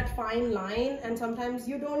is that fine line, and sometimes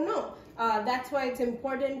you don't know. That's why it's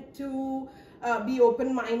important to be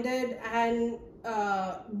open-minded and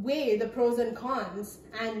weigh the pros and cons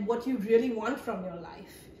and what you really want from your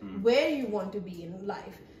life, where you want to be in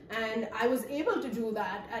life. And I was able to do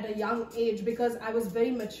that at a young age because I was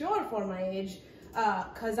very mature for my age,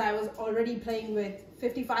 because I was already playing with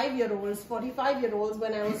 55-year-olds, 45-year-olds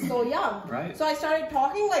when I was so young. Right. So I started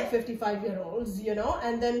talking like 55-year-olds, you know,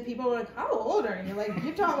 and then people were like, how old are you? Like,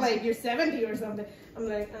 you talk like you're 70 or something. I'm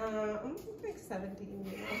like, I'm like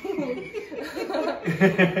 17, you know.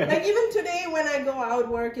 Like even today when I go out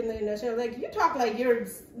work in the industry, I'm like, you talk like you're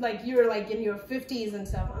in your 50s and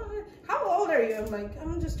stuff. How old are you? I'm like,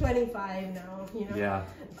 I'm just 25 now, you know. Yeah.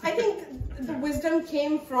 I think the wisdom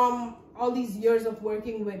came from all these years of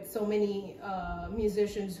working with so many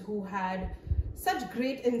musicians who had such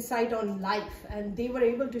great insight on life, and they were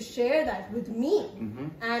able to share that with me.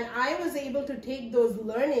 And I was able to take those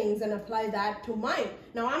learnings and apply that to mine.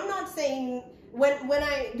 Now, I'm not saying, when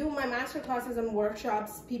I do my master classes and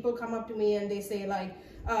workshops, people come up to me and they say like,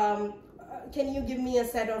 can you give me a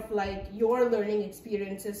set of like your learning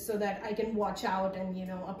experiences so that I can watch out and, you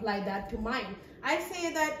know, apply that to mine? I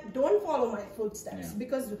say that don't follow my footsteps,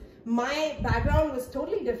 because my background was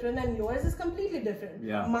totally different and yours is completely different.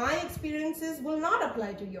 My experiences will not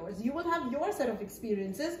apply to yours. You will have your set of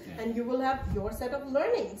experiences and you will have your set of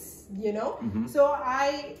learnings, you know. So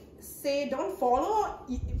I say don't follow,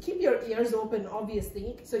 keep your ears open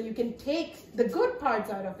obviously so you can take the good parts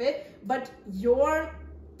out of it, but your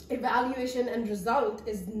evaluation and result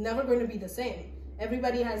is never going to be the same.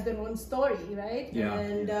 Everybody has their own story, right?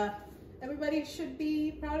 And everybody should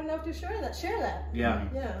be proud enough to share that.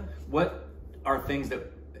 Yeah. What are things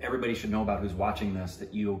that everybody should know about who's watching this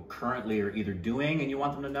that you currently are either doing and you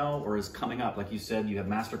want them to know, or is coming up? Like you said, you have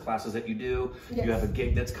master classes that you do. You have a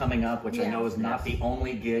gig that's coming up, which I know is not the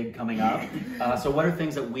only gig coming up. So what are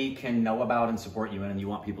things that we can know about and support you in and you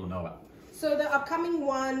want people to know about? So the upcoming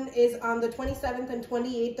one is on the 27th and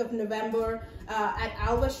 28th of November at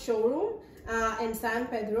Alva's showroom in San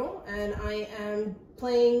Pedro, and I am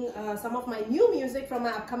playing some of my new music from my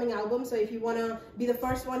upcoming album. So if you want to be the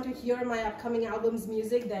first one to hear my upcoming album's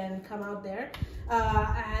music, then come out there.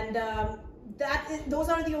 Those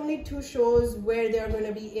are the only 2 shows where they're going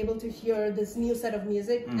to be able to hear this new set of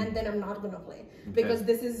music, and then I'm not going to play because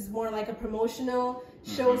this is more like a promotional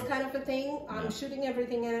shows kind of a thing. I'm shooting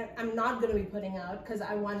everything and I'm not going to be putting out because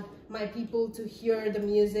I want my people to hear the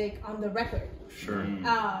music on the record. Sure.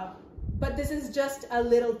 But this is just a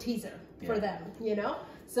little teaser for them, you know?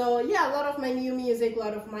 So yeah, a lot of my new music, a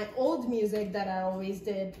lot of my old music that I always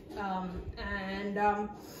did.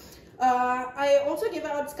 I also give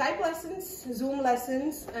out Skype lessons, Zoom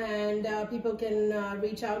lessons, and people can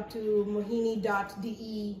reach out to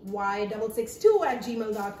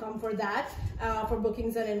mohini.dey662@gmail.com for that, for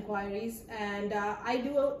bookings and inquiries. And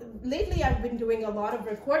lately I've been doing a lot of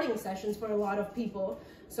recording sessions for a lot of people.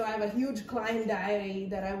 So I have a huge client diary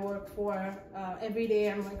that I work for. Every day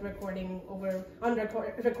I'm like recording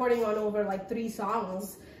on over like 3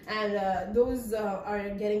 songs. And those are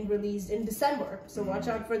getting released in December, so watch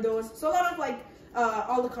out for those. So a lot of like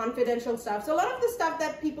all the confidential stuff. So a lot of the stuff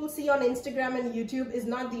that people see on Instagram and YouTube is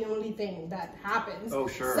not the only thing that happens. Oh,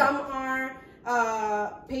 sure. Some are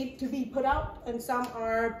paid to be put out, and some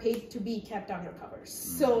are paid to be kept under covers.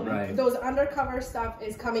 So those undercover stuff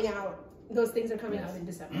is coming out. Those things are coming out in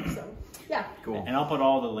December. So yeah. Cool. And I'll put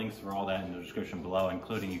all the links for all that in the description below,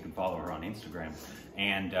 including you can follow her on Instagram.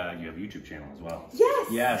 And you have a YouTube channel as well. Yes.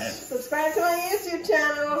 Yes. Subscribe to my YouTube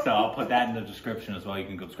channel. So I'll put that in the description as well. You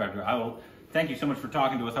can go subscribe to her. I will thank you so much for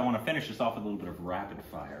talking to us. I want to finish this off with a little bit of rapid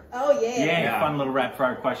fire. Oh yeah. Yeah. Fun little rapid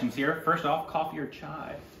fire questions here. First off, coffee or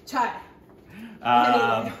chai? Chai.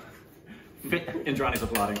 Indrani's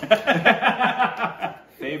applauding.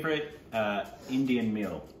 Favorite Indian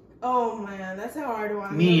meal? Oh man, that's a hard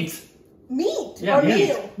one. Meat. Meat? Yeah, or meat.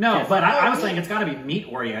 meal? No, Yes. but I was meat. saying it's got to be meat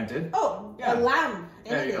oriented. Oh, Yeah. a lamb.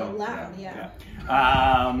 There you Anything, go. lamb, yeah.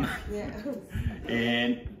 Yeah. Yeah.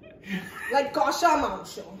 And Like kosha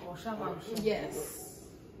mangsho. Yes.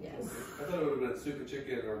 Yes. I thought it would have been suka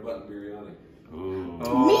chicken or mutton biryani. ooh.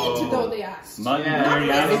 Meat, though, they asked. Mutton Yeah. I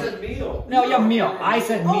biryani. said meal. No, yeah, meal. I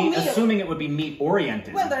said Oh, meat, meal. assuming it would be meat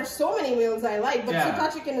oriented. Well, there's so many meals I like, but Yeah.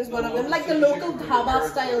 suka chicken is one of them. local Like the suka local chicken dhaba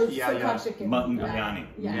prepared style Yeah, suka yeah. chicken. Mutton Yeah. biryani.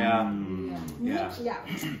 Yeah. Yeah. Meat, Yeah.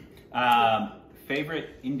 Favorite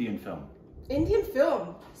Indian film? Indian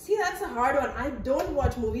film. See, that's a hard one. I don't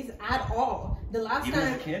watch movies at all. The last Even as a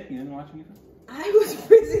time kid, you didn't watch any film? I was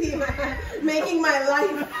busy making my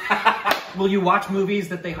life. Will you watch movies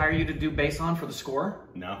that they hire you to do bass on for the score?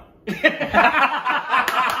 No.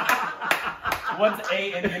 What's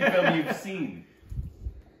a Indian film you've seen?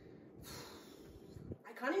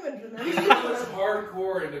 I can't even He remember. was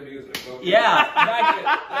hardcore into music. Okay?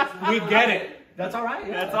 Yeah, We get it. that's all right.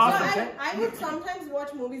 That's So awesome. I would sometimes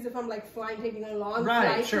watch movies if I'm like flying, taking a long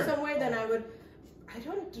Right, flight sure. to somewhere. Then I don't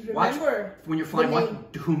Watch, remember. when you're flying, the watch name.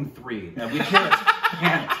 Doom 3. We hear it's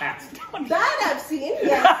fantastic. That I've seen.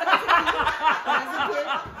 Yes. As a kid.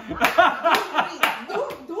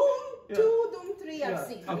 Doom 3 I've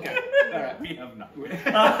seen. Okay. All right, we have not.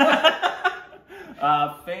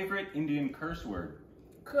 Favorite Indian curse word?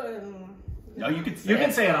 No, you can say You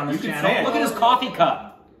can say it on this You can channel. say it. Look at his coffee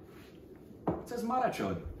cup. It says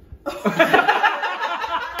Marachod.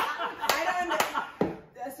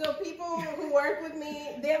 So people who work with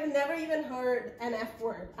me, they have never even heard an F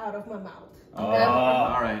word out of my mouth. Oh, Never.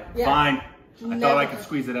 All right. Yeah. fine. I thought I Never. could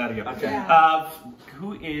squeeze it out of you. Okay. Yeah.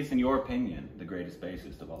 Who is, in your opinion, the greatest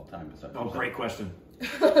bassist of all time? Besides Oh, yourself? great question.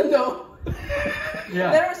 No.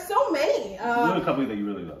 Yeah. There are so many. Name a couple that you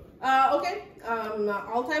really love. Okay.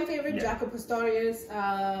 All-time favorite, Yeah. Jaco Pastorius,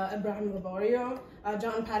 Abraham Laborio,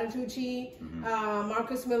 John Patitucci,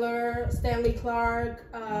 Marcus Miller, Stanley Clark,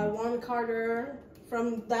 Warren Carter,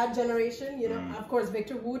 from that generation, you know, of course,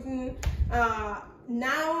 Victor Wooten.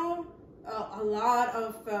 Now, a lot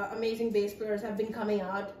of amazing bass players have been coming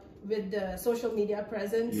out with the social media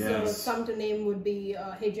presence. Yes. So some to name would be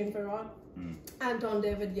Hadrian Perrot, Anton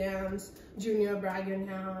David Yams, Junior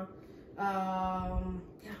Bragana,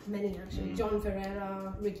 many actually. John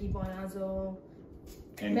Ferreira, Ricky Bonazzo,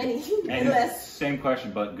 many. And Endless. same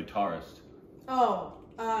question, but guitarist. Oh,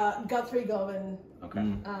 Guthrie Govan.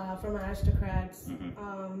 Okay. From Aristocrats,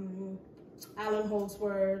 Alan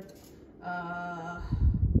Holdsworth,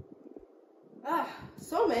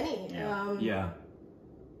 so many. Yeah. Yeah.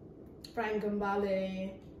 Frank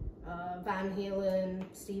Gambale, Van Halen,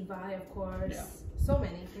 Steve Vai, of course. Yeah. So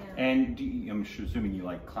many. Yeah. And I'm assuming you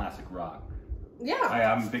like classic rock. Yeah.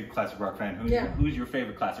 I'm a big classic rock fan. Who's your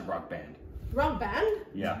favorite classic rock band? Rock band.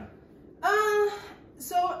 Yeah.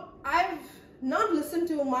 So I've not listened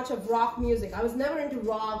to much of rock music. I was never into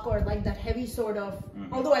rock or like that heavy sort of,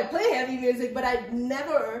 although I play heavy music, but I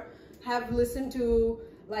never have listened to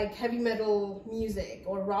like heavy metal music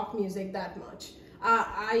or rock music that much.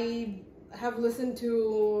 I have listened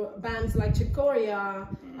to bands like Chick Corea,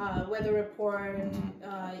 Weather Report,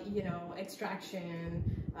 Extraction,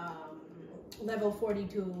 Level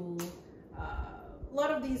 42, a lot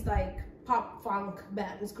of these like pop funk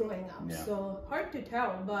bands growing up. Yeah. So hard to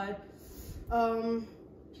tell, but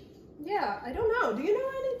yeah, I don't know. Do you know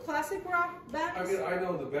any classic rock bands? I mean, I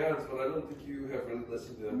know the bands, but I don't think you have really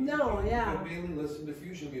listened to them. No, yeah. You mainly listen to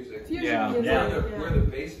fusion music. Fusion music, Where the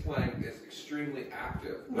bass playing is extremely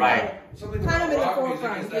active. Right. Something Kind of about in the rock music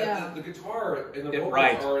forefront, is that yeah. the guitar and the vocals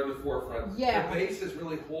Right. are in the forefront. Yeah. The bass is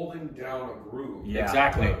really holding down a groove. Yeah.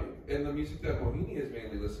 Exactly. In the music that Mohini is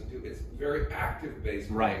mainly listening to, it's very active bass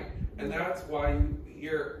playing. Right. And that's why you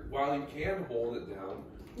hear, while you can hold it down,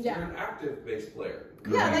 Yeah. you're an active bass player.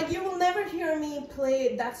 Yeah, like you will never hear me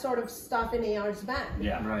play that sort of stuff in AR's band.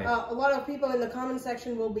 Yeah. Right. A lot of people in the comment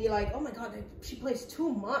section will be like, "Oh my God, she plays too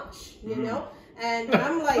much," you know. And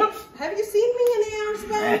I'm like, "Have you seen me in AR's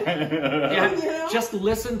band?" Yeah, You know? just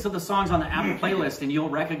listen to the songs on the Apple playlist, and you'll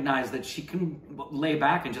recognize that she can lay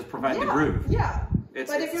back and just provide the groove. Yeah. It's-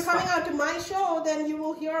 But if it's you're coming fun. out to my show, then you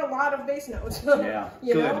will hear a lot of bass notes. Yeah.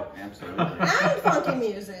 You Good. know? Absolutely. And funky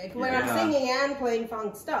music, where I'm Yeah. singing and playing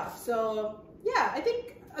funk stuff. So, yeah, I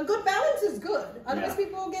think a good balance is good. Otherwise, Yeah.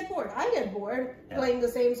 people will get bored. I get bored Yeah. playing the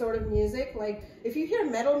same sort of music. Like, if you hear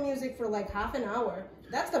metal music for like half an hour,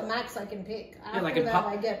 that's the max I can take. After like in that, pop-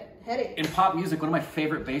 I get headaches. In pop music, one of my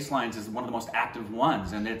favorite bass lines is one of the most active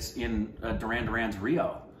ones, and it's in Duran Duran's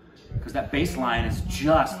Rio. Because that bass line is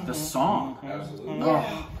just the song. Absolutely.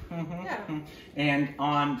 Yeah. Mm-hmm. Yeah.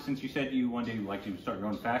 And since you said you one day you'd like to start your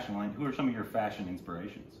own fashion line, who are some of your fashion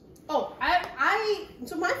inspirations? Oh,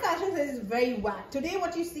 so my fashion sense is very whack. Today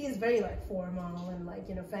what you see is very like formal and like,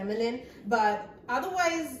 you know, feminine, but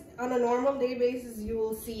otherwise on a normal day basis you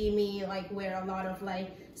will see me like wear a lot of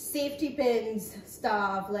like safety pins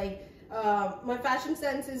stuff. Like my fashion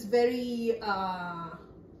sense is very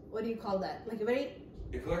what do you call that? Like a very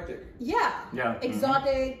Eclectic. Yeah.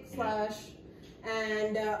 exotic slash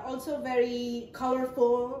and also very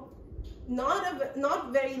colorful.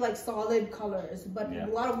 Not very like solid colors, but Yeah. a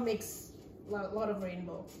lot of mix, a lot of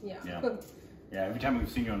rainbow. Yeah. Yeah. Yeah, every time we've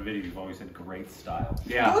seen you on video, you've always had great style.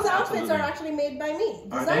 Yeah, Those outfits absolutely. are actually made by me,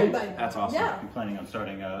 Are designed they? by me. That's awesome. Yeah. I'm planning on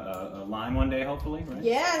starting a line one day, hopefully, right?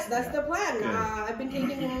 Yes, that's Yeah. the plan. Good. I've been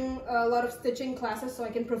taking a lot of stitching classes so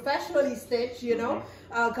I can professionally stitch, you know,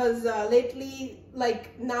 because lately,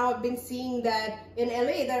 like now I've been seeing that in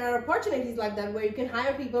LA there are opportunities like that where you can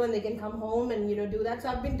hire people and they can come home and, you know, do that. So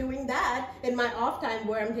I've been doing that in my off time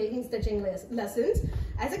where I'm taking stitching lessons.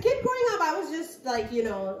 As a kid growing up, I was just like, you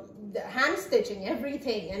know, hand stitching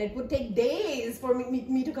everything, and it would take days for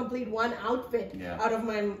me to complete one outfit out of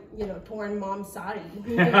my, you know, torn mom's sari.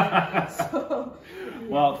 So,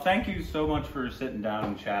 Well, thank you so much for sitting down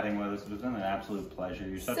and chatting with us. It's been an absolute pleasure.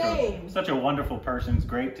 You're such a wonderful person. It's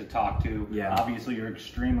great to talk to. Yeah. Obviously, you're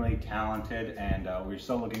extremely talented, and we're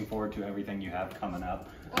so looking forward to everything you have coming up.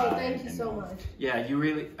 oh, thank you so much. Yeah, you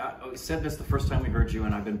really I said this the first time we heard you,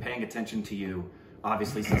 and I've been paying attention to you,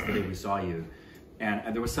 obviously, since the day we saw you.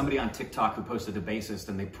 And there was somebody on TikTok who posted a bassist,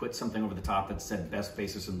 and they put something over the top that said best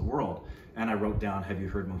bassist in the world. And I wrote down, have you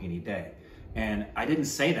heard Mohini Day? And I didn't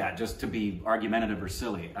say that just to be argumentative or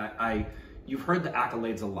silly. You've heard the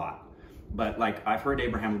accolades a lot, but like I've heard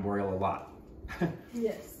Abraham Laboriel a lot.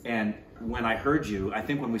 Yes. And when I heard you, I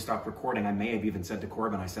think when we stopped recording, I may have even said to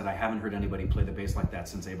Corbin, I said, I haven't heard anybody play the bass like that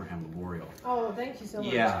since Abraham Laboriel. Oh, thank you so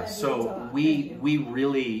much. Yeah, That means a so lot. we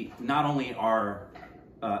really not only are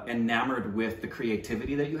enamored with the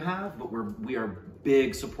creativity that you have, but we are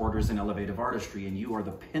big supporters in elevative artistry, and you are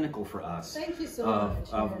the pinnacle for us. Thank you so of, much.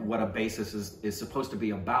 of what a bassist is supposed to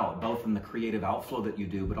be about, both in the creative outflow that you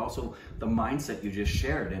do, but also the mindset you just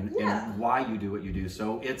shared and why you do what you do.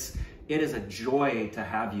 So it is a joy to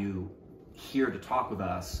have you here to talk with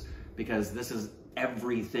us, because this is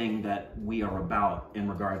everything that we are about in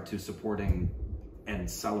regard to supporting and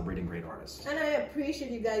celebrating great artists. And I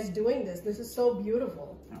appreciate you guys doing this. This is so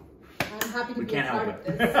beautiful. I'm happy to be a part of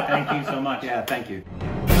this. Thank you so much. Yeah, thank you.